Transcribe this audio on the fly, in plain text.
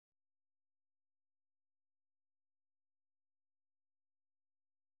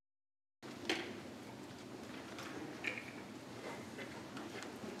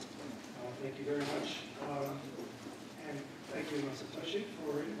Satoshi,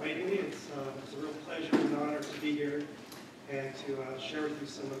 for inviting me. It's a real pleasure and honor to be here and to share with you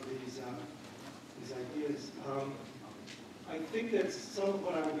some of these ideas. I think that some of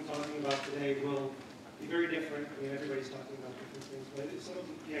what I will be talking about today will be very different. I mean, everybody's talking about different things, but some of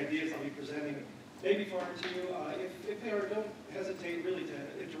the ideas I'll be presenting may be foreign to you. If they are, don't hesitate really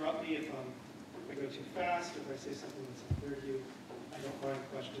to interrupt me if I go too fast, or if I say something that's unclear to you. I don't mind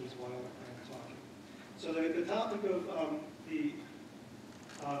questions while I'm talking. So the topic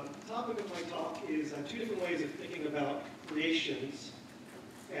of my talk is two different ways of thinking about creations,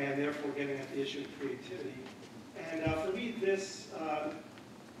 and therefore getting at the issue of creativity. And for me, this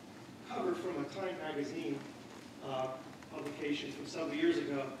cover from a Time magazine publication from several years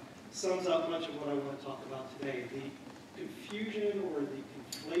ago sums up much of what I want to talk about today. The confusion or the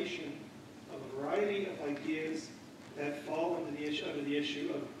conflation of a variety of ideas that fall under the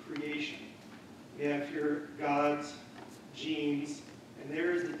issue of creation. You have here gods, genes, and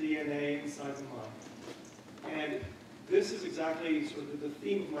there's the DNA inside the mind. And this is exactly sort of the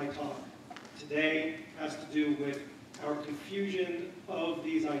theme of my talk today. Has to do with our confusion of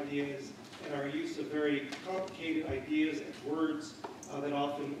these ideas and our use of very complicated ideas and words that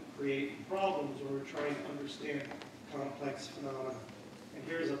often create problems when we're trying to understand complex phenomena. And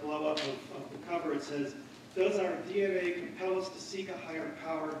here's a blow-up of the cover. It says, "Does our DNA compel us to seek a higher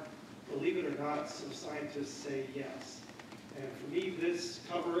power? Believe it or not, some scientists say yes." And for me, this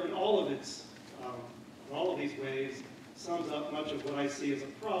cover, in all of these ways, sums up much of what I see as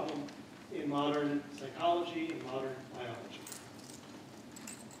a problem in modern psychology and modern biology.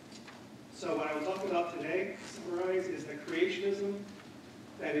 So what I will talk about today, to summarize, is that creationism,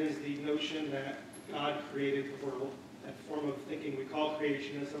 that is the notion that God created the world, that form of thinking we call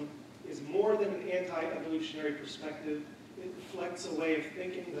creationism, is more than an anti-evolutionary perspective. It reflects a way of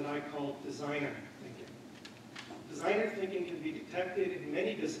thinking that I call designer thinking. Designer thinking can be detected in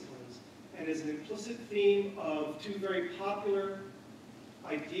many disciplines and is an implicit theme of two very popular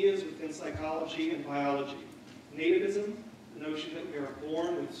ideas within psychology and biology. Nativism, the notion that we are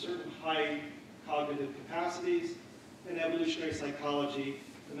born with certain high cognitive capacities, and evolutionary psychology,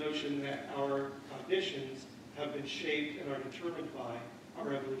 the notion that our cognitions have been shaped and are determined by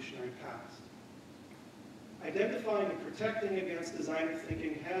our evolutionary past. Identifying and protecting against designer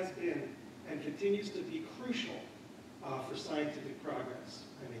thinking has been and continues to be crucial for scientific progress,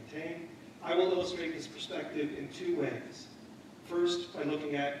 I maintain. I will illustrate this perspective in two ways. First, by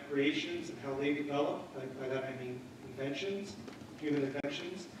looking at creations and how they develop. By that I mean inventions, human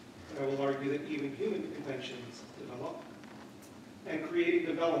inventions. And I will argue that even human inventions develop. And creating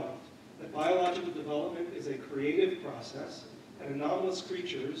development. That biological development is a creative process, and anomalous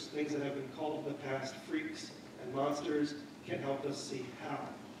creatures, things that have been called in the past freaks and monsters, can help us see how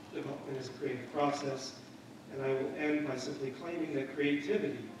development is a creative process. And I will end by simply claiming that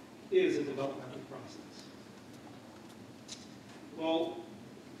creativity is a developmental process. Well,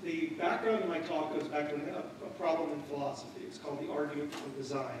 the background of my talk goes back to a problem in philosophy. It's called the argument from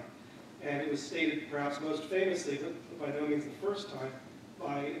design. And it was stated perhaps most famously, but by no means the first time,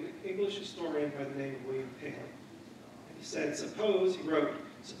 by an English historian by the name of William Paley. And he said, he wrote,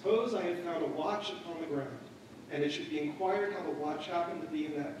 "Suppose I had found a watch upon the ground, and it should be inquired how the watch happened to be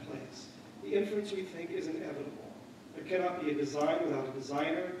in that place. The inference we think is inevitable. There cannot be a design without a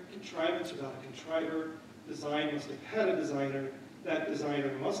designer, contrivance without a contriver. Design must have had a designer. That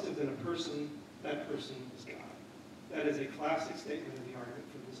designer must have been a person. That person is God." That is a classic statement of the argument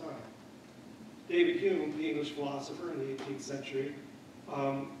for design. David Hume, the English philosopher in the 18th century,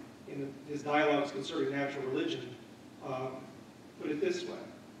 in his dialogues concerning natural religion, put it this way: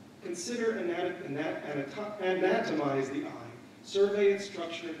 "Consider anatomize the eye, survey its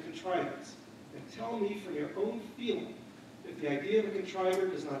structure and contrivance, and tell me from your own feeling if the idea of a contriver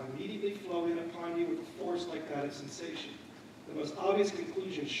does not immediately flow in upon you with a force like that of sensation. The most obvious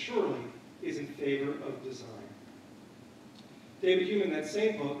conclusion surely is in favor of design." David Hume, in that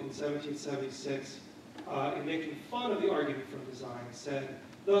same book in 1776, in making fun of the argument from design, said,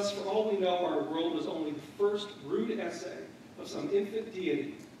 "Thus, for all we know, our world was only the first rude essay of some infant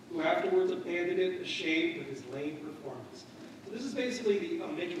deity who afterwards abandoned it ashamed of his lame performance." So this is basically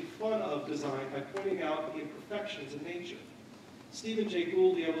making fun of design by pointing out the imperfections in nature. Stephen Jay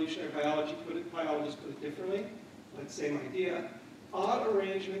Gould, the evolutionary biologist, put it differently, but same idea. "Odd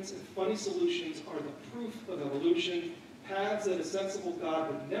arrangements and funny solutions are the proof of evolution, paths that a sensible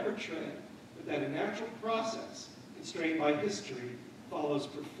God would never tread, but that a natural process, constrained by history, follows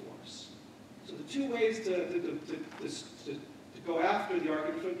perforce." So the two ways to go after the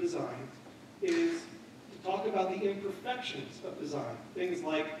argument from design is to talk about the imperfections of design, things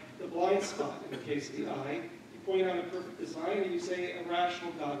like the blind spot in the case of the eye. You point out a perfect design and you say a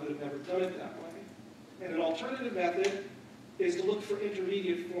rational God would have never done it that way. And an alternative method is to look for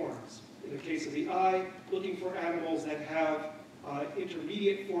intermediate forms. In the case of the eye, looking for animals that have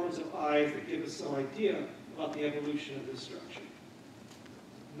intermediate forms of eyes that give us some idea about the evolution of this structure.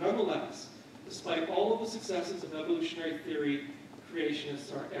 Nonetheless, despite all of the successes of evolutionary theory,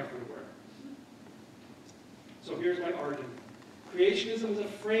 creationists are everywhere. So here's my argument. Creationism is a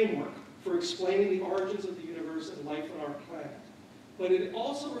framework for explaining the origins of the universe and life on our planet. But it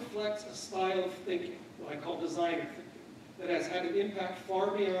also reflects a style of thinking, what I call designer thinking, that has had an impact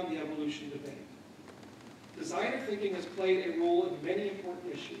far beyond the evolution debate. Designer thinking has played a role in many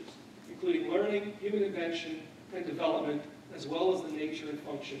important issues, including learning, human invention, and development, as well as the nature and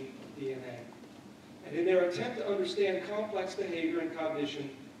function of DNA. And in their attempt to understand complex behavior and cognition,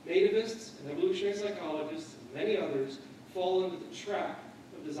 nativists and evolutionary psychologists and many others fall into the trap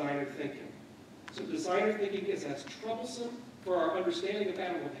of designer thinking. So designer thinking is as troublesome for our understanding of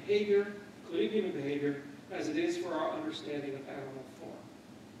animal behavior, including human behavior, as it is for our understanding of animal form.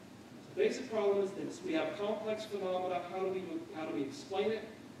 The basic problem is this. We have complex phenomena. How do we explain it?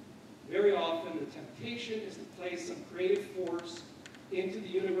 Very often, the temptation is to place some creative force into the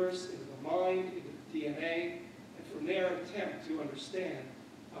universe, into the mind, into the DNA, and from there attempt to understand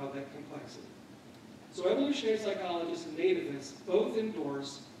that complexity. So evolutionary psychologists and nativists both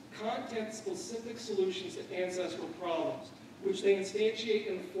endorse content-specific solutions to ancestral problems, which they instantiate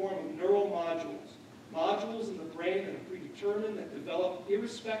in the form of neural modules. Modules in the brain that are predetermined, that develop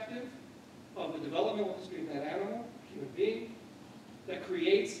irrespective of the developmental history of that animal, human being, that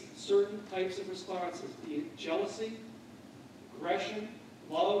creates certain types of responses, be it jealousy, aggression,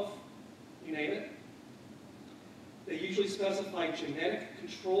 love, you name it. They usually specify genetic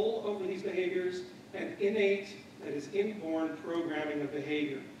control over these behaviors and innate, that is inborn, programming of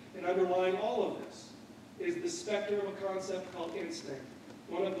behavior. And underlying all of this is the specter of a concept called instinct,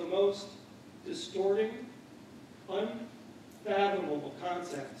 one of the most distorting, unfathomable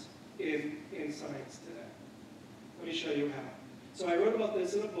concepts in science today. Let me show you how. So I wrote about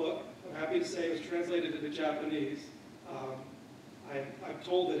this in a book. I'm happy to say it was translated into Japanese. I'm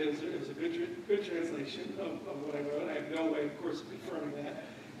told that it was a good translation of what I wrote. I have no way, of course, of confirming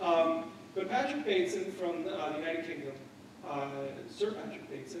that. But Patrick Bateson from the United Kingdom, Sir Patrick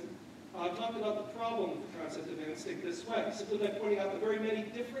Bateson, talked about the problem with the concept of instinct this way, simply by pointing out the very many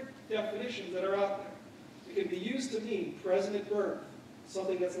different definitions that are out there. It can be used to mean present at birth,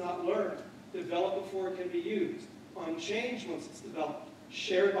 something that's not learned, developed before it can be used, unchanged once it's developed,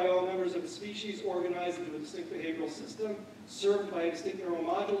 shared by all members of a species, organized into a distinct behavioral system, served by a distinct neural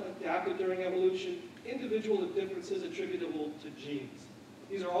module, adapted during evolution, individual differences attributable to genes.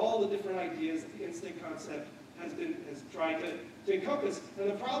 These are all the different ideas that the instinct concept has tried to encompass. And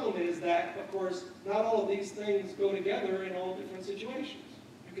the problem is that, of course, not all of these things go together in all different situations.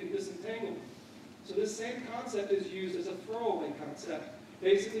 You can disentangle them. So this same concept is used as a throwaway concept,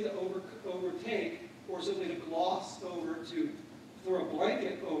 basically to overtake or simply to gloss over, to throw a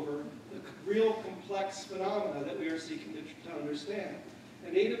blanket over the real complex phenomena that we are seeking to understand.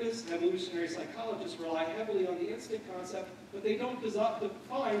 And nativists and evolutionary psychologists rely heavily on the instinct concept, but they don't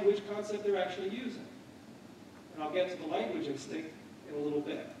define which concept they're actually using. And I'll get to the language instinct in a little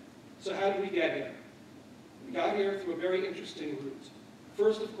bit. So how did we get here? We got here through a very interesting route.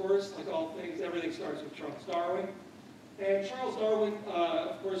 First, of course, like all things, everything starts with Charles Darwin. And Charles Darwin,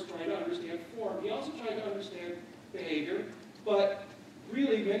 of course, tried to understand form. He also tried to understand behavior, but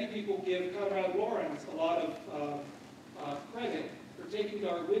really many people give Konrad Lorenz a lot of credit for taking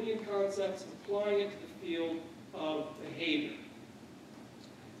Darwinian concepts and applying it to the field of behavior.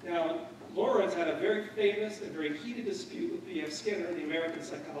 Now, Lorenz had a very famous and very heated dispute with B.F. Skinner, the American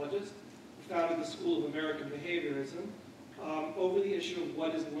psychologist, who founded the School of American Behaviorism, over the issue of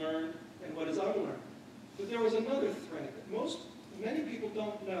what is learned and what is unlearned. But there was another thread that many people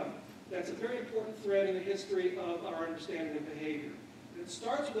don't know. That's a very important thread in the history of our understanding of behavior. And it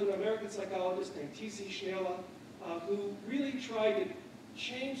starts with an American psychologist named T.C. Schnella, who really tried to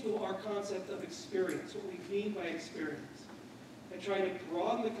change our concept of experience, what we mean by experience, and try to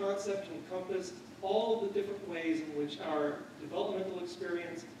broaden the concept to encompass all of the different ways in which our developmental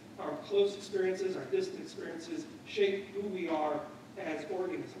experience, our close experiences, our distant experiences shape who we are as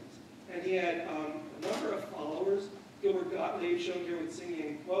organisms. And he had a number of followers. Gilbert Gottlieb, shown here with Xing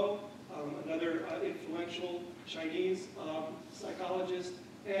Yang Kuo, another influential Chinese psychologist,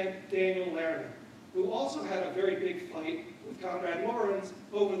 and Daniel Lerner, who also had a very big fight with Konrad Lorenz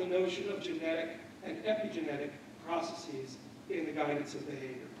over the notion of genetic and epigenetic processes in the guidance of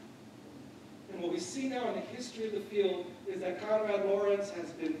behavior. And what we see now in the history of the field is that Konrad Lorenz has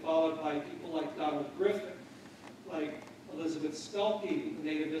been followed by people like Donald Griffin, like Elizabeth Spelke, the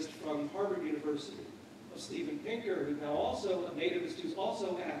nativist from Harvard University, of Steven Pinker, who's now also a nativist who's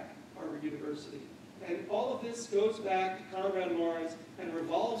also at Harvard University. And all of this goes back to Konrad Lorenz and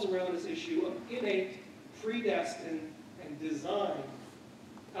revolves around this issue of innate, predestined, and designed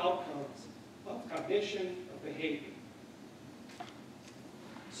outcomes of cognition, of behavior.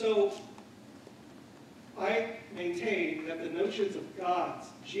 So I maintain that the notions of gods,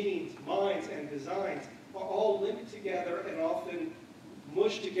 genes, minds, and designs are all linked together and often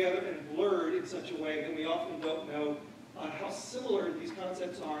mushed together and blurred in such a way that we often don't know how similar these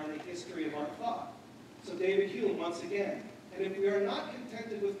concepts are in the history of our thought. So David Hume, once again, and if we are not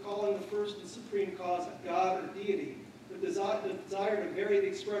contented with calling the first and supreme cause a god or deity, the desire to vary the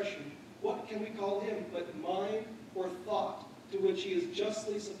expression, what can we call him but mind or thought, to which he is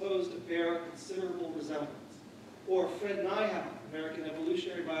justly supposed to bear considerable resemblance? Or Fred Nyhaus, American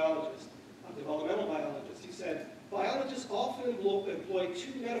evolutionary biologist, a developmental biologist, he said, biologists often employ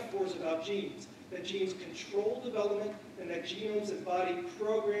two metaphors about genes, that genes control development and that genomes embody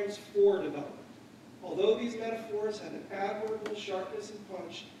programs for development. Although these metaphors have an admirable sharpness and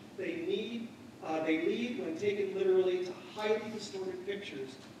punch, they lead, when taken literally, to highly distorted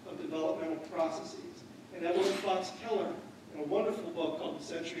pictures of developmental processes. And Evelyn Fox Keller, in a wonderful book called The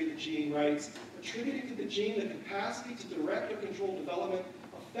Century of the Gene, writes, attributing to the gene the capacity to direct or control development,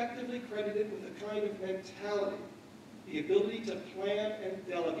 effectively credited with a kind of mentality, the ability to plan and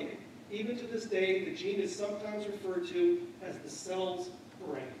delegate. Even to this day, the gene is sometimes referred to as the cell's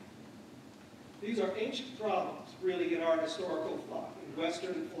brain. These are ancient problems, really, in our historical thought, in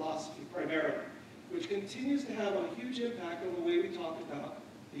Western philosophy primarily, which continues to have a huge impact on the way we talk about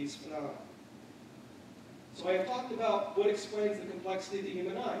these phenomena. So I have talked about what explains the complexity of the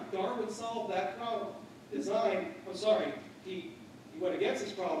human eye. Darwin solved that problem. He went against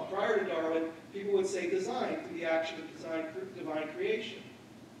this problem. Prior to Darwin, people would say design through the action of divine creation.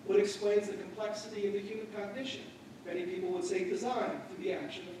 What explains the complexity of the human cognition? Many people would say design through the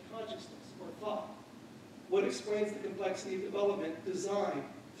action of consciousness or thought. What explains the complexity of development? Design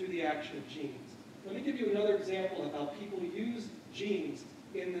through the action of genes. Let me give you another example of how people use genes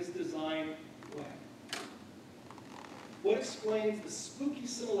in this design way. What explains the spooky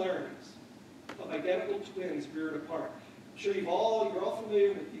similarities of identical twins reared apart? I'm sure you're all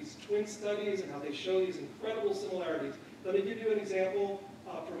familiar with these twin studies and how they show these incredible similarities. Let me give you an example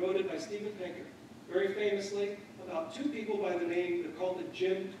promoted by Steven Pinker, very famously, about two people by the name, they're called the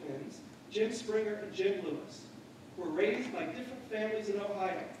Jim twins, Jim Springer and Jim Lewis, were raised by different families in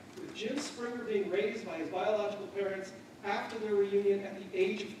Ohio, with Jim Springer being raised by his biological parents after their reunion at the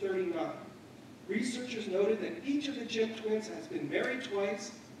age of 39. Researchers noted that each of the Jim twins has been married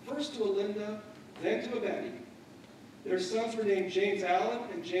twice, first to a Linda, then to a Betty. Their sons were named James Allen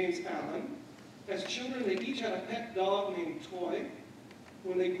and James Allen. As children, they each had a pet dog named Toy.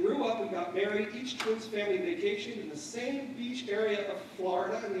 When they grew up and got married, each twin's family vacationed in the same beach area of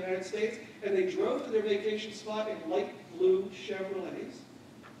Florida in the United States, and they drove to their vacation spot in light blue Chevrolets.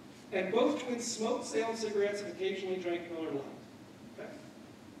 And both twins smoked Salem cigarettes and occasionally drank Miller Lite. Okay?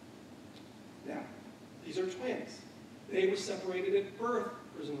 Now, these are twins. They were separated at birth,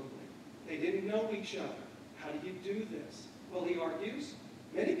 presumably. They didn't know each other. How do you do this? Well, he argues,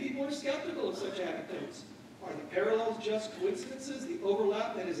 many people are skeptical of such anecdotes. Are the parallels just coincidences, the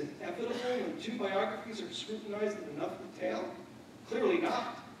overlap that is inevitable when two biographies are scrutinized in enough detail? Clearly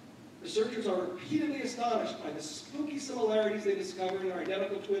not. Researchers are repeatedly astonished by the spooky similarities they discover in our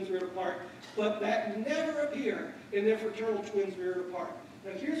identical twins reared apart, but that never appear in their fraternal twins reared apart.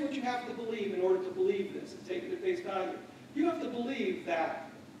 Now here's what you have to believe in order to believe this and take it at face value. You have to believe that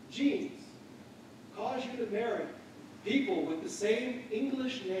genes cause you to marry people with the same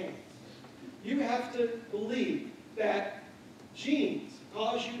English names. You have to believe that genes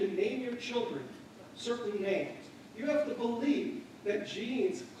cause you to name your children certain names. You have to believe that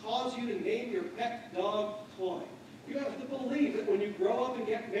genes cause you to name your pet dog Toy. You have to believe that when you grow up and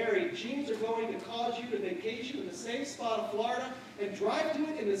get married, genes are going to cause you to vacation in the same spot of Florida and drive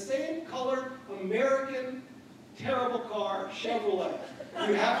to it in the same color American terrible car Chevrolet.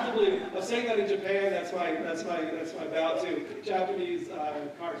 You have to believe it. I'm saying that in Japan. That's my bow to Japanese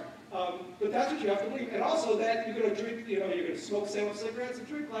cars. But that's what you have to believe. And also that you're going to drink, you're going to smoke Salem cigarettes and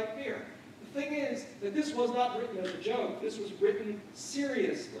drink light beer. The thing is that this was not written as a joke. This was written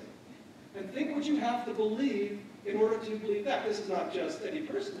seriously. And think what you have to believe in order to believe that. This is not just any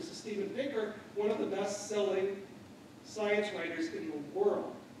person. This is Steven Pinker, one of the best-selling science writers in the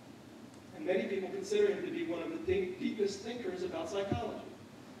world. And many people consider him to be one of the deepest thinkers about psychology.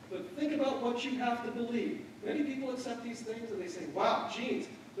 But think about what you have to believe. Many people accept these things and they say, wow, genes,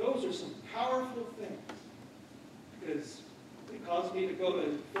 those are some powerful things. because it caused me to go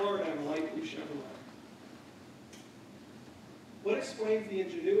to Florida in a light blue Chevrolet. What explains the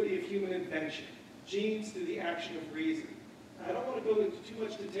ingenuity of human invention? Genes through the action of reason. I don't want to go into too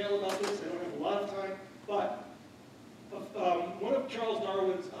much detail about this. I don't have a lot of time, but one of Charles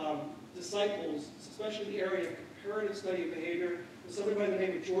Darwin's disciples, especially in the area of comparative study of behavior, was somebody by the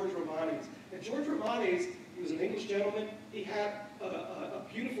name of George Romanes. And George Romanes, he was an English gentleman. He had a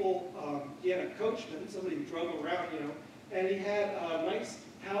beautiful, he had a coachman, somebody who drove him around, you know, and he had a nice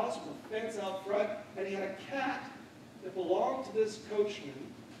house with a fence out front, and he had a cat that belonged to this coachman.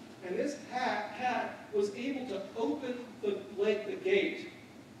 And this cat was able to open the gate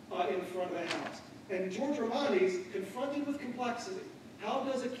in front of the house. And George Romanes, confronted with complexity, how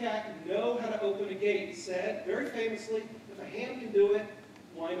does a cat know how to open a gate, said, very famously, if a hand can do it,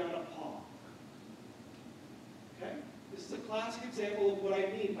 why not a paw? Okay? This is a classic example of what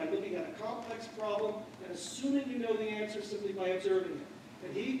I mean by looking at a complex problem and assuming you know the answer simply by observing it.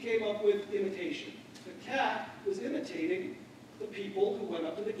 And he came up with imitation. The cat was imitating the people who went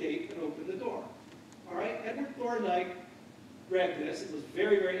up to the gate and opened the door. All right? Edward Thorndike read this and was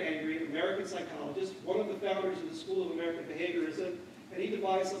very, very angry, an American psychologist, one of the founders of the School of American Behaviorism, and he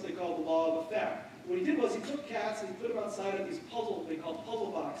devised something called the law of effect. What he did was he took cats and he put them outside of these they called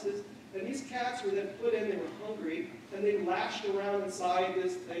puzzle boxes, and these cats were then put in, they were hungry, and they lashed around inside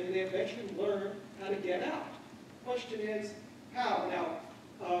this thing, and they eventually learned how to get out. The question is, how?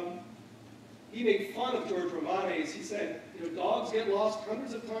 Now, he made fun of George Romanes. He said, you know, dogs get lost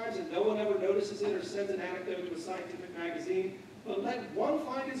hundreds of times and no one ever notices it or sends an anecdote to a scientific magazine. But let one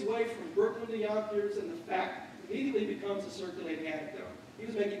find his way from Brooklyn to Yonkers and the fact immediately becomes a circulating anecdote. He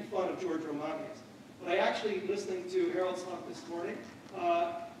was making fun of George Romanes. But I actually, listening to Harold's talk this morning,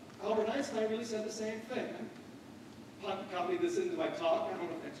 Albert Einstein really said the same thing. I copied this into my talk. I don't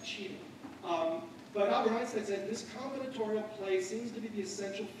know if that's cheating. But Albert Einstein said, this combinatorial play seems to be the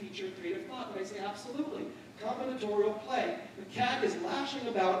essential feature of creative thought. And I say, absolutely. Combinatorial play. The cat is lashing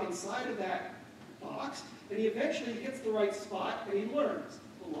about inside of that box, and he eventually hits the right spot, and he learns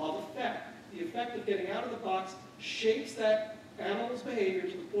the law of effect. The effect of getting out of the box shapes that animal's behavior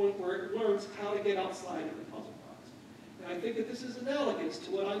to the point where it learns how to get outside of the puzzle box. And I think that this is analogous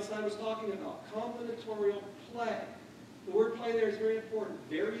to what Einstein was talking about, combinatorial play. The word play there is very important,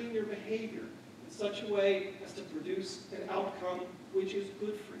 varying your behavior in such a way as to produce an outcome which is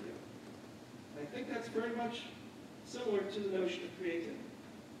good for you. And I think that's very much similar to the notion of creativity.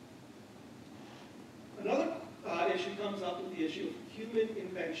 Another issue comes up with the issue of human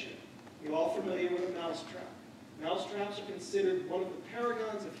invention. You're all familiar with a mousetrap. Mousetraps are considered one of the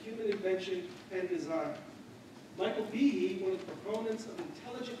paragons of human invention and design. Michael Behe, one of the proponents of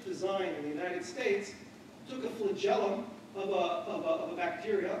intelligent design in the United States, took a flagellum of a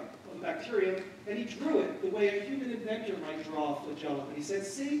bacterium, and he drew it the way a human inventor might draw a flagellum. And he said,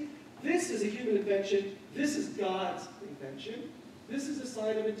 see, this is a human invention, this is God's invention, this is a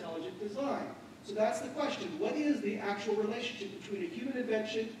sign of intelligent design. So that's the question. What is the actual relationship between a human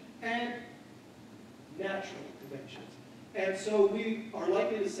invention and natural inventions? And so we are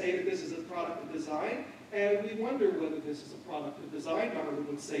likely to say that this is a product of design, and we wonder whether this is a product of design. Darwin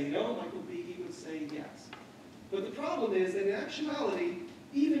would say no, Michael Behe would say yes. But the problem is that in actuality,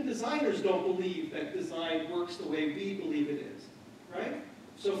 even designers don't believe that design works the way we believe it is, right?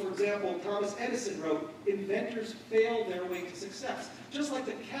 So for example, Thomas Edison wrote, inventors fail their way to success. Just like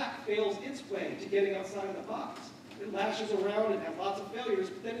the cat fails its way to getting outside of the box. It lashes around and has lots of failures,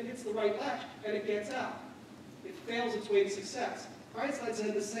 but then it hits the right latch and it gets out. It fails its way to success. Einstein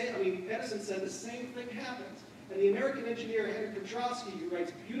said the same, Edison said the same thing happens. And the American engineer Henry Petrosky, who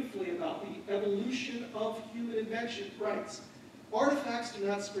writes beautifully about the evolution of human invention, writes, artifacts do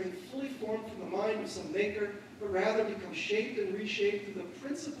not spring fully formed from the mind of some maker, but rather become shaped and reshaped through the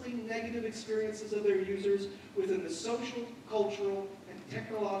principally negative experiences of their users within the social, cultural, and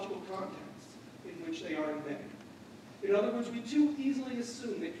technological contexts in which they are invented. In other words, we too easily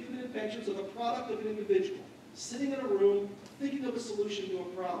assume that human inventions are the product of an individual sitting in a room thinking of a solution to a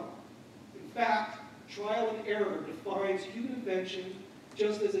problem. In fact, trial and error defines human invention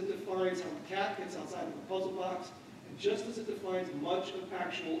just as it defines how the cat gets outside of the puzzle box, and just as it defines much of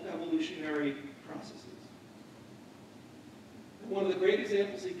actual evolutionary processes. And one of the great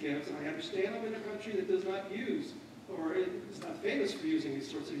examples he gives, and I understand I'm in a country that does not use, or is not famous for using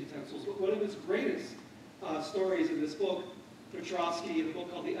these sorts of utensils, but one of his greatest stories in this book, Petrosky, in a book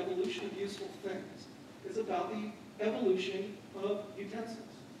called The Evolution of Useful Things, is about the evolution of utensils.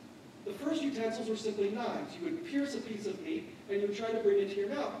 The first utensils were simply knives. You would pierce a piece of meat and you would try to bring it to your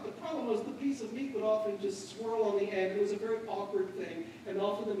mouth. The problem was the piece of meat would often just swirl on the end. It was a very awkward thing, and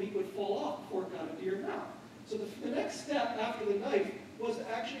often the meat would fall off before it got into your mouth. So the next step after the knife was to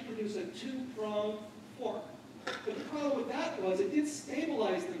actually produce a two-pronged fork. But the problem with that was it did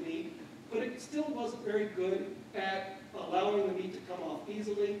stabilize the meat, but it still wasn't very good at allowing the meat to come off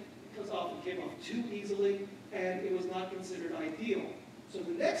easily, because it often came off too easily, and it was not considered ideal. So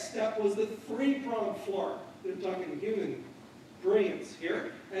the next step was the three-pronged fork. We're talking human brilliance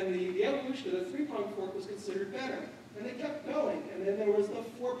here, and the evolution of the three-pronged fork was considered better. And they kept going, and then there was the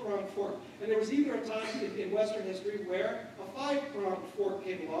four-pronged fork. And there was even a time in Western history where a five-pronged fork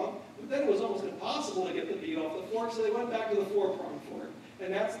came along, but then it was almost impossible to get the meat off the fork, so they went back to the four-pronged fork.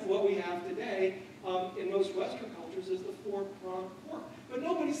 And that's what we have today in most Western cultures is the four-pronged fork. But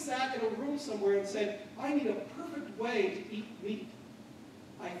nobody sat in a room somewhere and said, I need a perfect way to eat meat.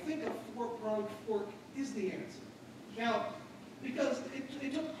 I think a four-pronged fork is the answer. Now, because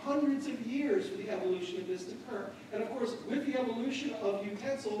it took hundreds of years for the evolution of this to occur. And of course, with the evolution of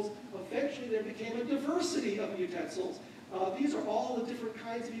utensils, eventually there became a diversity of utensils. These are all the different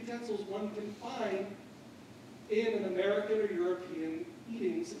kinds of utensils one can find in an American or European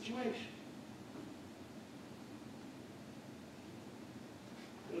eating situation.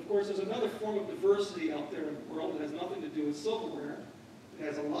 And of course, there's another form of diversity out there in the world that has nothing to do with silverware. It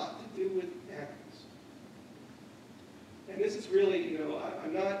has a lot to do with animals. And this is really,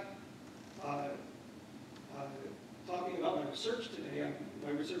 I'm not talking about my research today.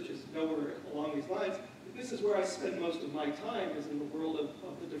 My research is nowhere along these lines. But this is where I spend most of my time, is in the world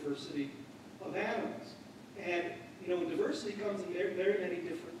of the diversity of animals. And, diversity comes in very, very many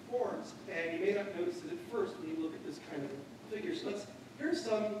different forms. And you may not notice it at first when you look at this kind of a figure. So here's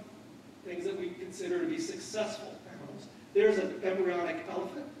some things that we consider to be successful animals. There's an embryonic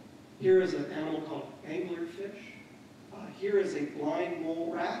elephant. Here is an animal called anglerfish. Here is a blind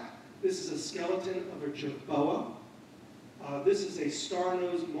mole rat. This is a skeleton of a jerboa. This is a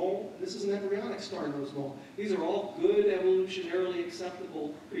star-nosed mole. This is an embryonic star-nosed mole. These are all good, evolutionarily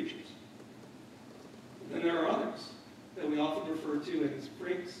acceptable creatures. Then there are others that we often refer to as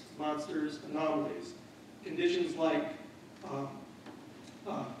freaks, monsters, anomalies. Conditions like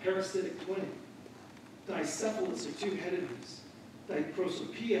parasitic twinning, dicephalus or two-headedness,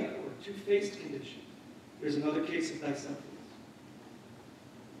 diprosopia or two-faced condition. There's another case of dicephalus.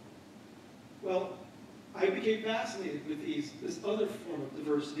 Well, I became fascinated with this other form of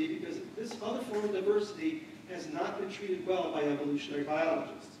diversity because this other form of diversity has not been treated well by evolutionary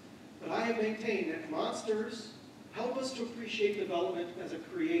biologists. But I have maintained that monsters help us to appreciate development as a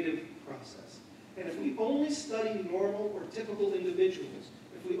creative process. And if we only study normal or typical individuals,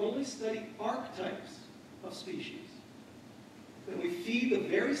 if we only study archetypes of species, then we feed the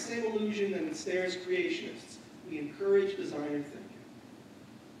very same illusion that ensnares creationists. We encourage designer thinking.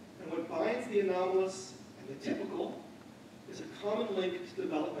 And what binds the anomalous and the typical is a common link to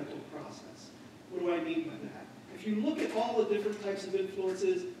developmental process. What do I mean by that? If you look at all the different types of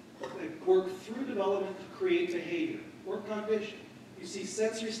influences that work through development to create behavior or cognition, you see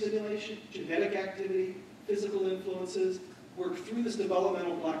sensory stimulation, genetic activity, physical influences, work through this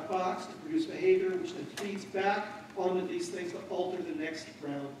developmental black box to produce behavior, which then feeds back onto these things to alter the next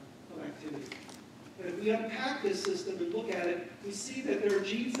round of activity. And if we unpack this system and look at it, we see that there are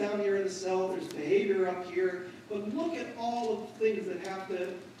genes down here in the cell, there's behavior up here, but look at all of the things that have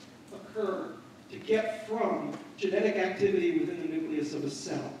to occur to get from genetic activity within the nucleus of a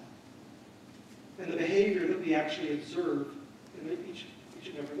cell and the behavior that we actually observe in each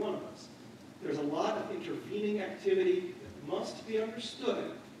and every one of us. There's a lot of intervening activity that must be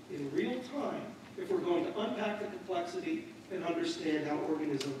understood in real time if we're going to unpack the complexity and understand how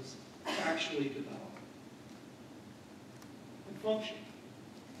organisms actually develop and function.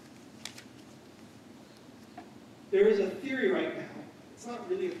 There is a theory right now. It's not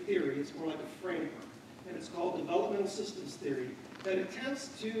really a theory, it's more like a framework. And it's called developmental systems theory that attempts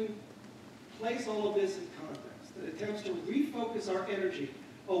to place all of this in context, that attempts to refocus our energy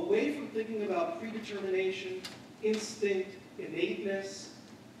away from thinking about predetermination, instinct, innateness,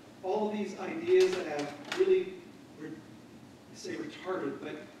 all of these ideas that have really, I say retarded,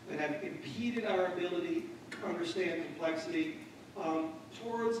 but that have impeded our ability to understand complexity,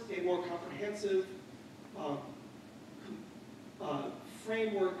 towards a more comprehensive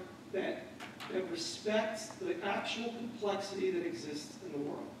framework that respects the actual complexity that exists in the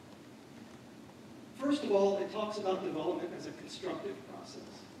world. First of all, it talks about development as a constructive process.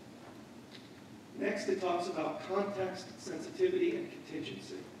 Next, it talks about context, sensitivity, and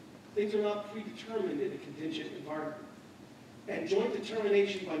contingency. Things are not predetermined in a contingent environment. And joint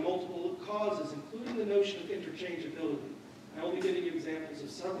determination by multiple causes, including the notion of interchangeability. I will be giving you examples of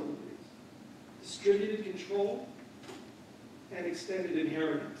several of these. Distributed control and extended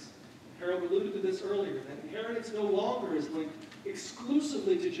inheritance. Harold alluded to this earlier, that inheritance no longer is linked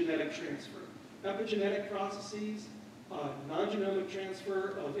exclusively to genetic transfer. Epigenetic processes, non-genomic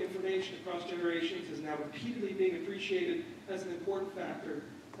transfer of information across generations is now repeatedly being appreciated as an important factor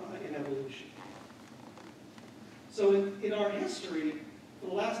in evolution. So in our history, for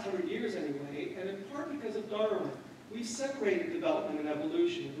the last 100 years anyway, and in part because of Darwin, we've separated development and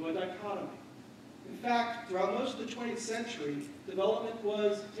evolution into a dichotomy. In fact, throughout most of the 20th century, development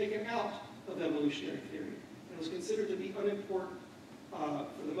was taken out of evolutionary theory and was considered to be unimportant,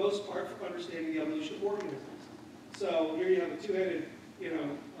 for the most part, for understanding the evolution of organisms. So here you have a two-headed,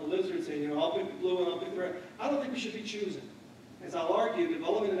 a lizard saying, I'll pick the blue and I'll pick the red. I don't think we should be choosing. As I'll argue,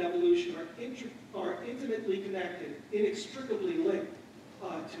 development and evolution are intimately connected, inextricably linked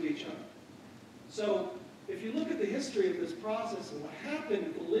to each other. So if you look at the history of this process and what happened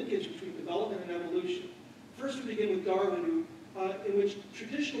with the linkage between development and evolution, first we begin with Darwin, in which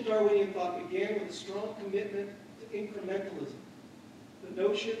traditional Darwinian thought began with a strong commitment to incrementalism. The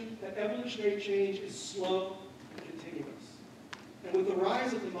notion that evolutionary change is slow and continuous. And with the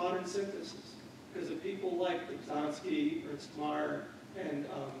rise of the modern synthesis, because of people like Brzezinski, Ernst Mayr, and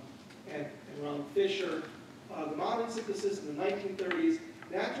Ron Fisher, the modern synthesis in the 1930s,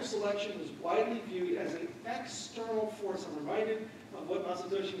 natural selection was widely viewed as an external force. I'm reminded of what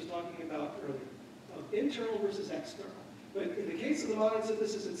Masatoshi was talking about earlier, of internal versus external. But in the case of the modern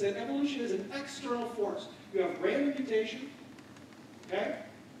synthesis, it said evolution is an external force. You have random mutation, okay?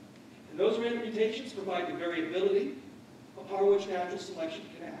 And those random mutations provide the variability upon which natural selection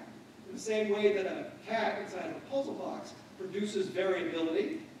can act. In the same way that a cat inside of a puzzle box produces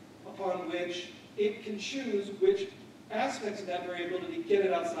variability upon which it can choose which aspects of that variability get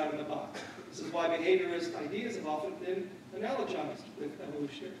it outside of the box. This is why behaviorist ideas have often been analogized with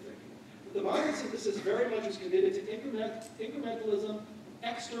evolutionary thinking. But the modern synthesis very much is committed to incrementalism,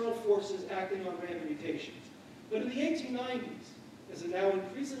 external forces acting on random mutations. But in the 1890s, as is now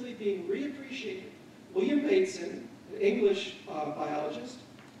increasingly being reappreciated, William Bateson, an English biologist,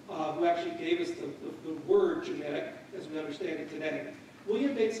 who actually gave us the word genetic as we understand it today,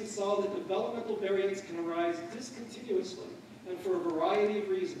 William Bateson saw that developmental variants can arise discontinuously and for a variety of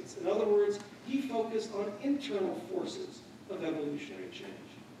reasons. In other words, he focused on internal forces of evolutionary change.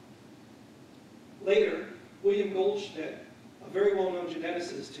 Later, William Goldschmidt, a very well-known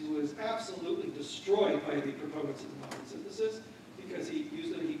geneticist who was absolutely destroyed by the proponents of the modern synthesis because he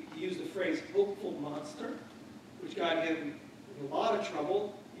used the phrase hopeful monster, which got him in a lot of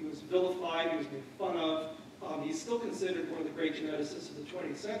trouble. He was vilified, he was made fun of. He's still considered one of the great geneticists of the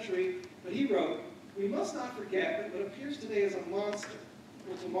 20th century, but he wrote, "We must not forget that what appears today as a monster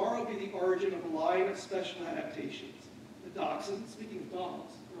will tomorrow be the origin of a line of special adaptations. The dachshund," speaking of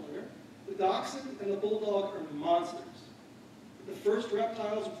dogs earlier, "the dachshund and the bulldog are monsters. The first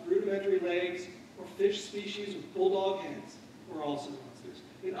reptiles with rudimentary legs or fish species with bulldog heads were also monsters."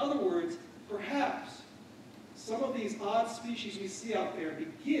 In other words, perhaps some of these odd species we see out there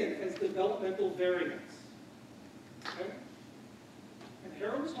begin as developmental variants. Okay? And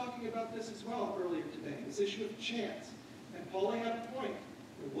Harold was talking about this as well earlier today, this issue of chance. And Paulie had a point.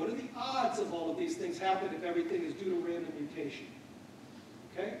 What are the odds of all of these things happen if everything is due to random mutation?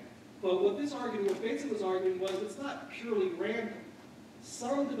 Okay? But what Bateson was arguing was it's not purely random.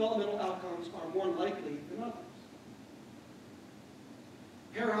 Some developmental outcomes are more likely than others.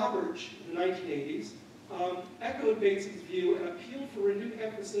 Per Alberch in the 1980s echoed Bateson's view and appealed for renewed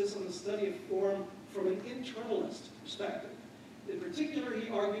emphasis on the study of form from an internalist perspective. In particular, he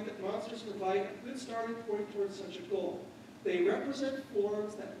argued that monsters provide a good starting point towards such a goal. They represent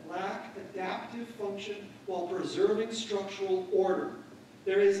forms that lack adaptive function while preserving structural order.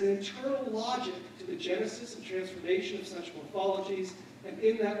 There is an internal logic to the genesis and transformation of such morphologies, and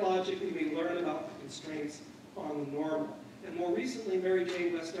in that logic we may learn about the constraints on the normal. And more recently, Mary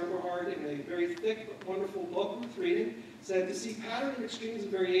Jane West Eberhard, in a very thick but wonderful book worth reading, said to see pattern and extremes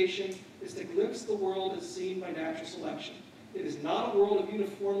of variation is to glimpse the world as seen by natural selection. It is not a world of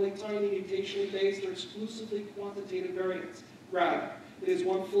uniformly tiny, mutationally based, or exclusively quantitative variance. Rather, it is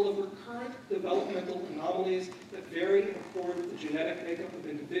one full of recurrent developmental anomalies that vary in accord with the genetic makeup of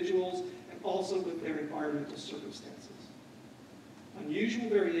individuals and also with their environmental circumstances. Unusual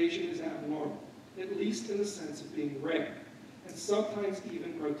variation is abnormal, at least in the sense of being rare, and sometimes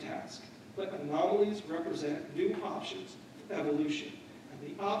even grotesque. But anomalies represent new options for evolution,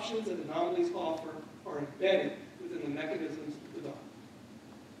 and the options that anomalies offer are embedded within the mechanisms of development.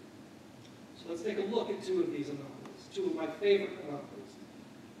 So let's take a look at two of these anomalies, two of my favorite anomalies.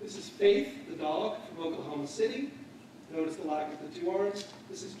 This is Faith, the dog from Oklahoma City. Notice the lack of the two arms.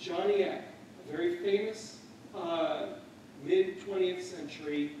 This is Johnny Eck, a very famous mid-20th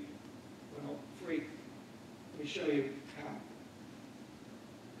century developmental freak. Let me show you how.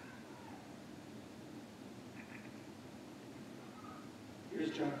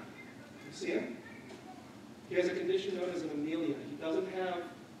 Here's John. You see him? He has a condition known as an amelia. He doesn't have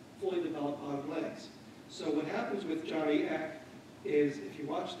fully developed bottom legs. So what happens with Johnny Eck is, if you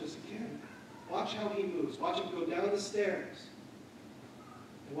watch this again, watch how he moves. Watch him go down the stairs.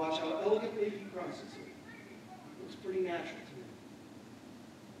 And watch how elegantly he crosses it. Looks pretty natural to me.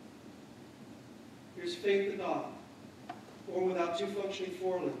 Here's Faith the dog, born without two functioning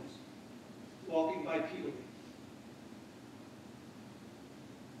forelimbs, walking bipedally.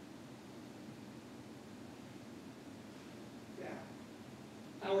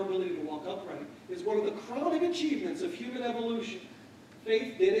 Our ability to walk upright is one of the crowning achievements of human evolution.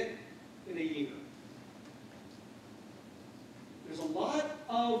 Faith did it in a year. There's a lot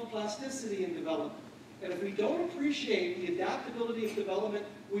of plasticity in development. And if we don't appreciate the adaptability of development,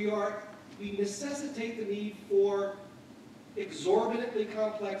 we necessitate the need for exorbitantly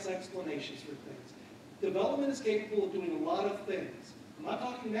complex explanations for things. Development is capable of doing a lot of things. I'm not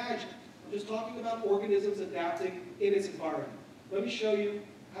talking magic. I'm just talking about organisms adapting in its environment. Let me show you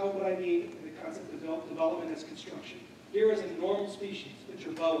what I mean in the concept of development as construction. Here is a normal species, the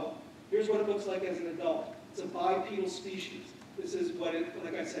jerboa. Here's what it looks like as an adult. It's a bipedal species. This is what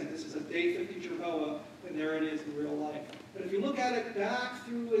like I said, this is a day 50 jerboa, and there it is in real life. But if you look at it back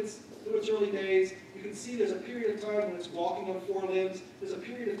through its early days, you can see there's a period of time when it's walking on four limbs. There's a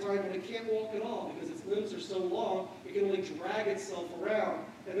period of time when it can't walk at all because its limbs are so long, it can only drag itself around.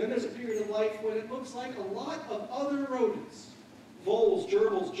 And then there's a period of life when it looks like a lot of other rodents. Voles,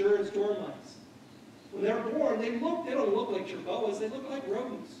 gerbils, gerns, dormice. When they're born, they don't look like jerboas, they look like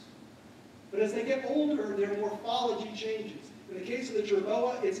rodents. But as they get older, their morphology changes. In the case of the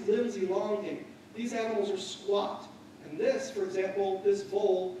jerboa, its limbs elongate. These animals are squat. And this, for example, this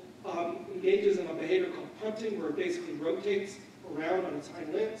vole engages in a behavior called punting, where it basically rotates around on its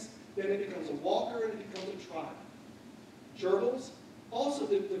hind limbs. Then it becomes a walker, and it becomes a trot. Gerbils also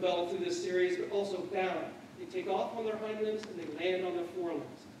develop through this series, but also bound. They take off on their hind limbs and they land on their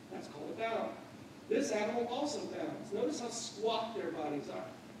forelimbs. That's called a bound. This animal also bounds. Notice how squat their bodies are.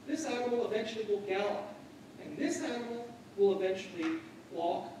 This animal eventually will gallop. And this animal will eventually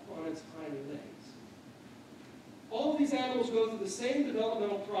walk on its hind legs. All of these animals go through the same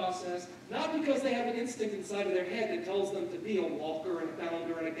developmental process, not because they have an instinct inside of their head that tells them to be a walker and a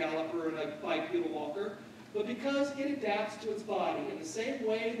bounder and a galloper and a bipedal walker, but because it adapts to its body in the same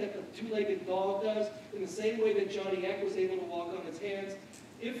way that the two-legged dog does, in the same way that Johnny Eck was able to walk on its hands.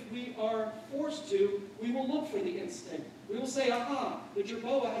 If we are forced to, we will look for the instinct. We will say, aha, the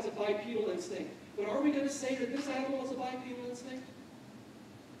jerboa has a bipedal instinct. But are we going to say that this animal has a bipedal instinct?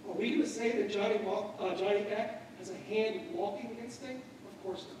 Are we going to say that Johnny Eck has a hand-walking instinct? Of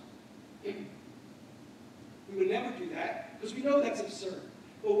course not. We would never do that, because we know that's absurd.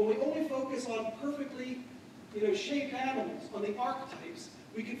 But when we only focus on perfectly shaped animals, on the archetypes,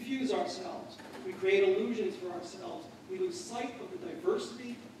 we confuse ourselves. We create illusions for ourselves. We lose sight of the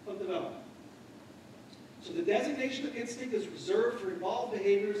diversity of development. So the designation of instinct is reserved for evolved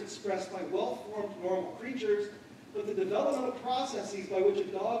behaviors expressed by well-formed normal creatures, but the developmental processes by which a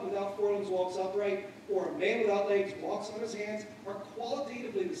dog without forelimbs walks upright, or a man without legs walks on his hands, are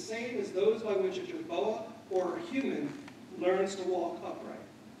qualitatively the same as those by which a jerboa or a human learns to walk upright.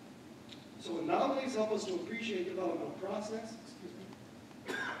 So anomalies help us to appreciate the developmental process,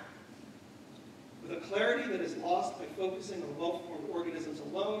 with a clarity that is lost by focusing on well-formed organisms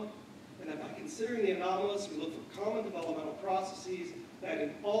alone, and that by considering the anomalous, we look for common developmental processes that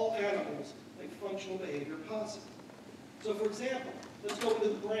in all animals make functional behavior possible. So for example, let's go into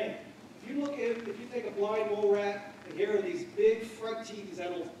the brain. If you take a blind mole rat, and here are these big front teeth, these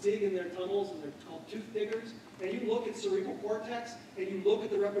animals dig in their tunnels, and they're called tooth diggers, and you look at cerebral cortex, and you look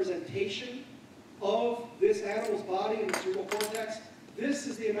at the representation of this animal's body in the cerebral cortex, this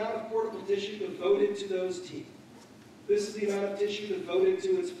is the amount of cortical tissue devoted to those teeth. This is the amount of tissue devoted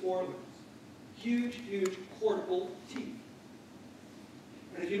to its forelimbs. Huge, huge cortical teeth.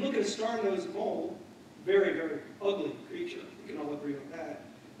 And if you look at a star-nosed mole, very, very ugly creature, we can all agree on that.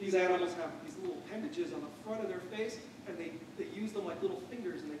 These animals have these little appendages on the front of their face, and they use them like little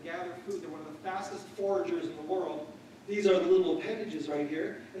fingers, and they gather food. They're one of the fastest foragers in the world. These are the little appendages right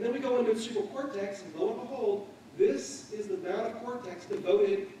here. And then we go into the cerebral cortex, and lo and behold, this is the amount of cortex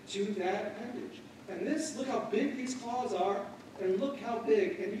devoted to that appendage. And this, look how big these claws are, and look how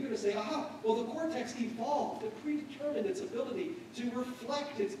big. And you're going to say, aha, well, the cortex evolved. It predetermined its ability to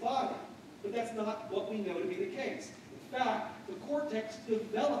reflect its body. But that's not what we know to be the case. In fact, the cortex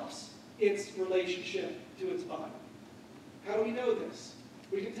develops its relationship to its body. How do we know this?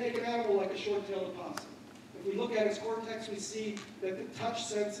 We can take an animal like a short-tailed opossum. If we look at its cortex, we see that the touch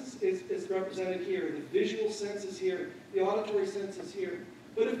sense is represented here, the visual sense is here, the auditory sense is here.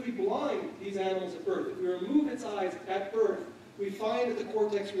 But if we blind these animals at birth, if we remove its eyes at birth, we find that the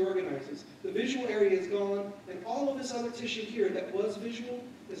cortex reorganizes. The visual area is gone, and all of this other tissue here that was visual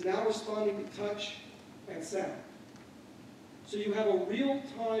is now responding to touch and sound. So you have a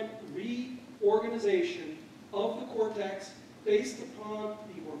real-time reorganization of the cortex based upon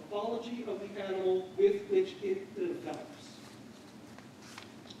the morphology of the animal with which it develops.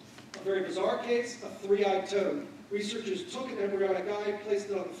 A very bizarre case, a three-eyed toad. Researchers took an embryonic eye, placed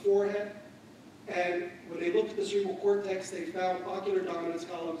it on the forehead, and when they looked at the cerebral cortex, they found ocular dominance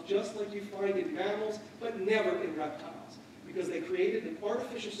columns just like you find in mammals, but never in reptiles, because they created an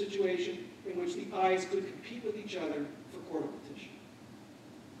artificial situation in which the eyes could compete with each other for cortical tissue.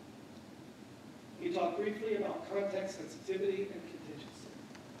 We talked briefly about context, sensitivity, and contingency.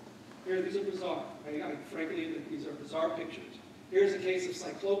 Here, these are bizarre. Frankly, these are bizarre pictures. Here's a case of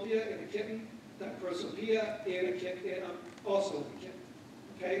cyclopia in a kitten, diprosopia in a kitten, also in a kitten.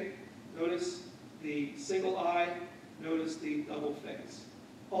 Okay? Notice the single eye, notice the double face.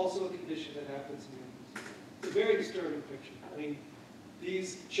 Also a condition that happens in humans. It's a very disturbing picture. I mean,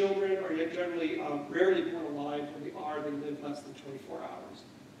 these children are generally rarely born alive. When they are, they live less than 24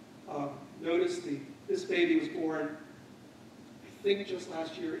 hours. Notice this baby was born, I think, just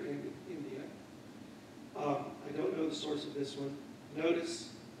last year in India. I don't know the source of this one. Notice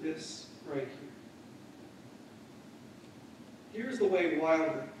this right here. Here's the way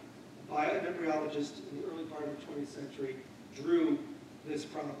Wilder, an embryologist in the early part of the 20th century, drew this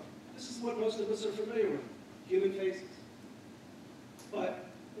problem. This is what most of us are familiar with, human faces. But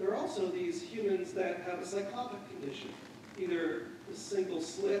there are also these humans that have a cyclopic condition, either a single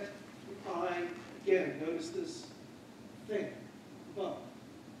slit, eye. Again, notice this thing above.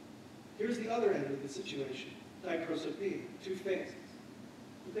 Here's the other end of the situation, diprosopia, two faces.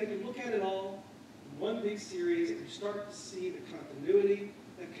 But then you look at it all in one big series, and you start to see the continuity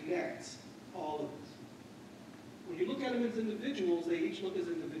that connects all of this. When you look at them as individuals, they each look as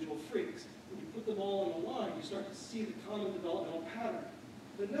individual freaks. When you put them all in a line, you start to see the common developmental pattern.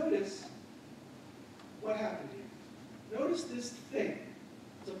 But notice what happened here. Notice this thing.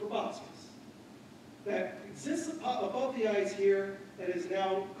 It's a proboscis that exists above the eyes here and is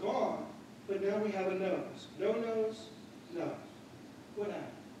now gone, but now we have a nose. No nose, nose. What happened?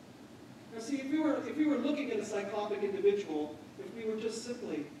 Now see, if we were looking at a cyclopic individual, if we were just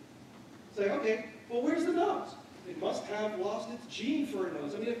simply saying, okay, well, where's the nose? It must have lost its gene for a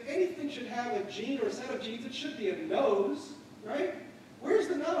nose. I mean, if anything should have a gene or a set of genes, it should be a nose, right? Where's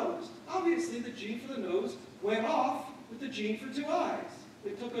the nose? Obviously, the gene for the nose went off with the gene for two eyes.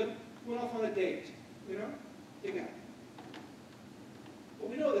 They went off on a date, you know? They got it.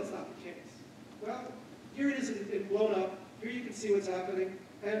 But we know that's not the case. Well, here it is in blown up. Here you can see what's happening.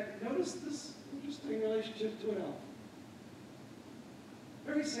 And notice this interesting relationship to an elephant.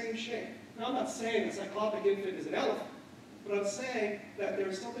 Very same shape. Now, I'm not saying a cyclopic infant is an elephant, but I'm saying that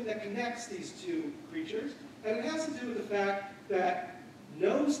there's something that connects these two creatures, and it has to do with the fact that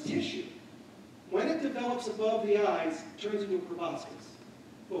nose tissue, when it develops above the eyes, turns into a proboscis.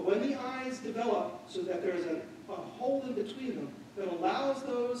 But when the eyes develop so that there's a hole in between them that allows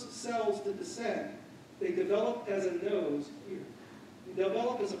those cells to descend, they develop as a nose here. They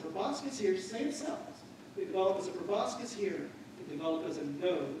develop as a proboscis here, same cells. They develop as a proboscis here. They develop as a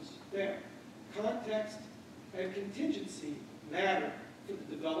nose there. Context and contingency matter for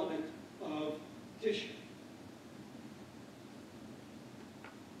the development of tissue.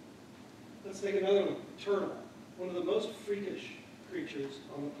 Let's take another one, turtle, one of the most freakish creatures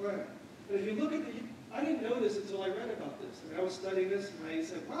on the planet. And if you look at I didn't know this until I read about this. And I was studying this and I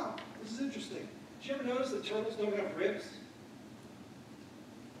said, wow, this is interesting. Did you ever notice that turtles don't have ribs?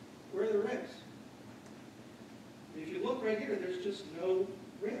 Where are the ribs? If you look right here, there's just no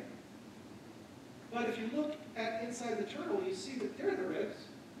rib. But if you look at inside the turtle, you see that they're the ribs.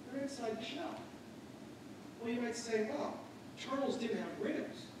 They're inside the shell. Well, you might say, well, turtles didn't have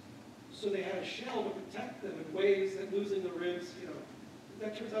ribs, so they had a shell to protect them in ways that losing the ribs,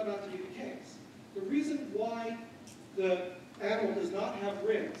 that turns out not to be the case. The reason why the animal does not have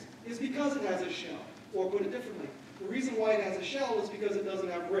ribs is because it has a shell. Or put it differently, the reason why it has a shell is because it doesn't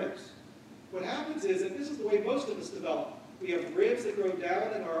have ribs. What happens is, and this is the way most of us develop, we have ribs that grow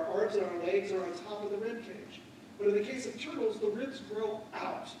down and our arms and our legs are on top of the rib cage. But in the case of turtles, the ribs grow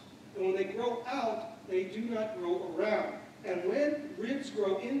out. And when they grow out, they do not grow around. And when ribs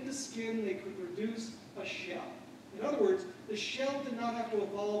grow in the skin, they could produce a shell. In other words, the shell did not have to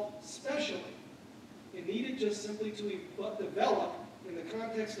evolve specially. It needed just simply to develop in the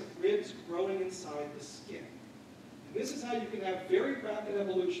context of ribs growing inside the skin. And this is how you can have very rapid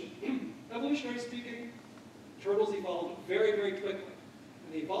evolution. Evolutionary speaking, turtles evolved very, very quickly.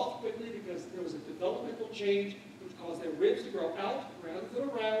 And they evolved quickly because there was a developmental change which caused their ribs to grow out rather than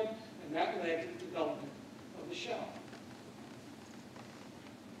around, and that led to the development of the shell.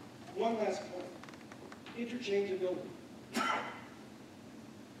 One last point, interchangeability.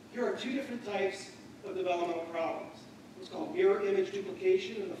 Here are two different types of developmental problems. What's called mirror image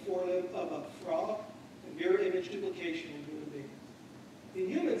duplication in the forelimb of a frog, and mirror image duplication in human beings. In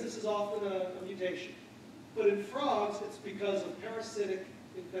humans, this is often a mutation. But in frogs, it's because of parasitic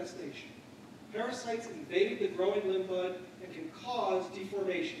infestation. Parasites invade the growing limb bud and can cause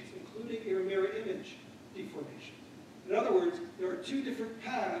deformations, including mirror image deformation. In other words, there are two different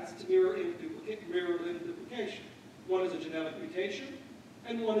paths to mirror limb duplication. One is a genetic mutation,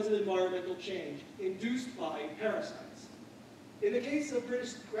 and one is an environmental change induced by parasites. In the case of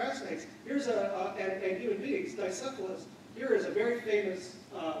British grass snakes, here's and human beings, Dicephalus, here is a very famous,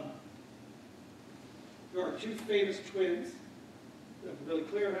 there are two famous twins. That's really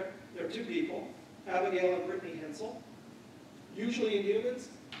clear. There are two people, Abigail and Brittany Hensel. Usually in humans,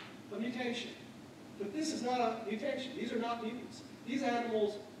 a mutation. But this is not a mutation. These are not mutants. These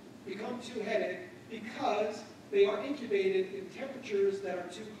animals become two-headed because they are incubated in temperatures that are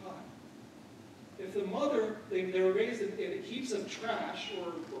too high. If the mother, they're raised in heaps of trash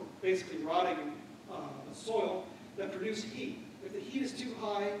or basically rotting soil that produce heat. If the heat is too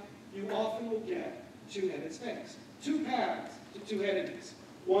high, you often will get two-headed snakes. Two paths to two-headedness,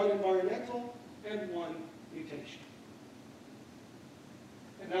 one environmental and one mutation.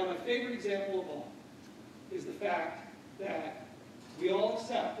 And now my favorite example of all is the fact that we all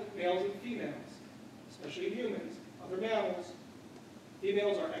accept that males and females, especially in humans, other mammals,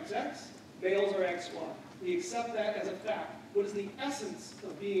 females are XX, males are XY. We accept that as a fact. What is the essence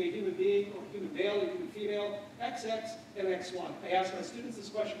of being a human being, or a human male, or a human female? XX and XY. I ask my students this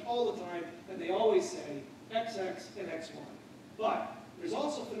question all the time, and they always say XX and XY. But there's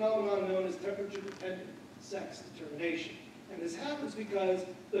also a phenomenon known as temperature-dependent sex determination. And this happens because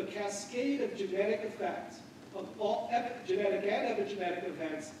the cascade of genetic effects of all genetic and epigenetic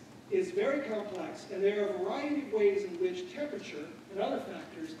events is very complex, and there are a variety of ways in which temperature and other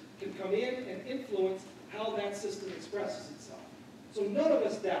factors can come in and influence how that system expresses itself. So none of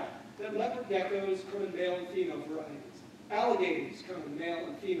us doubt that leopard geckos come in male and female varieties. Alligators come in male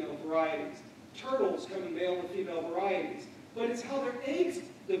and female varieties. Turtles come in male and female varieties. But it's how their eggs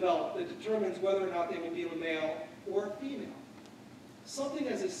develop that determines whether or not they will be a male or a female. Something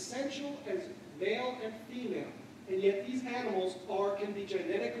as essential as male and female, and yet these animals can be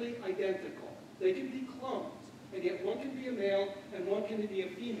genetically identical. They can be clones, and yet one can be a male and one can be a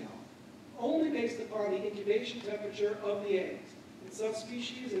female, only based upon the incubation temperature of the eggs. In some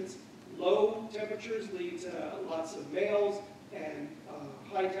species, it's low temperatures lead to lots of males, and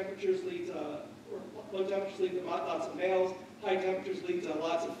high temperatures lead to, or low temperatures lead to lots of males, high temperatures lead to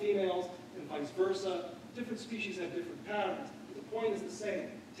lots of females, and vice versa. Different species have different patterns, but the point is the same.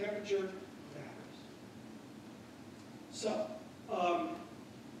 Temperature matters. So,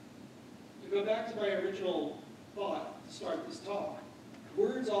 to go back to my original thought to start this talk,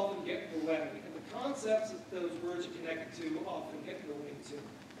 words often get in the way, and the concepts that those words are connected to often get in the way too.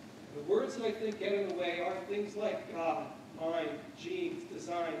 And the words that I think get in the way are things like God, mind, genes,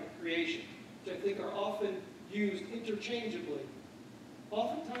 design, creation, which I think are often used interchangeably,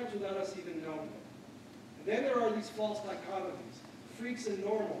 oftentimes without us even knowing it. And then there are these false dichotomies, freaks and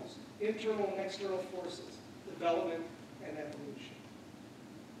normals, internal and external forces, development and evolution.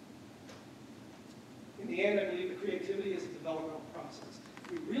 In the end, I believe that creativity is a developmental process.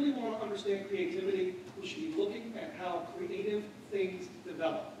 If we really want to understand creativity, we should be looking at how creative things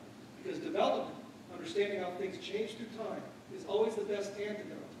develop. Because development, understanding how things change through time, is always the best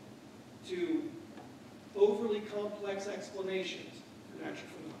antidote to overly complex explanations for natural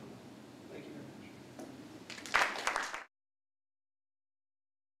phenomena.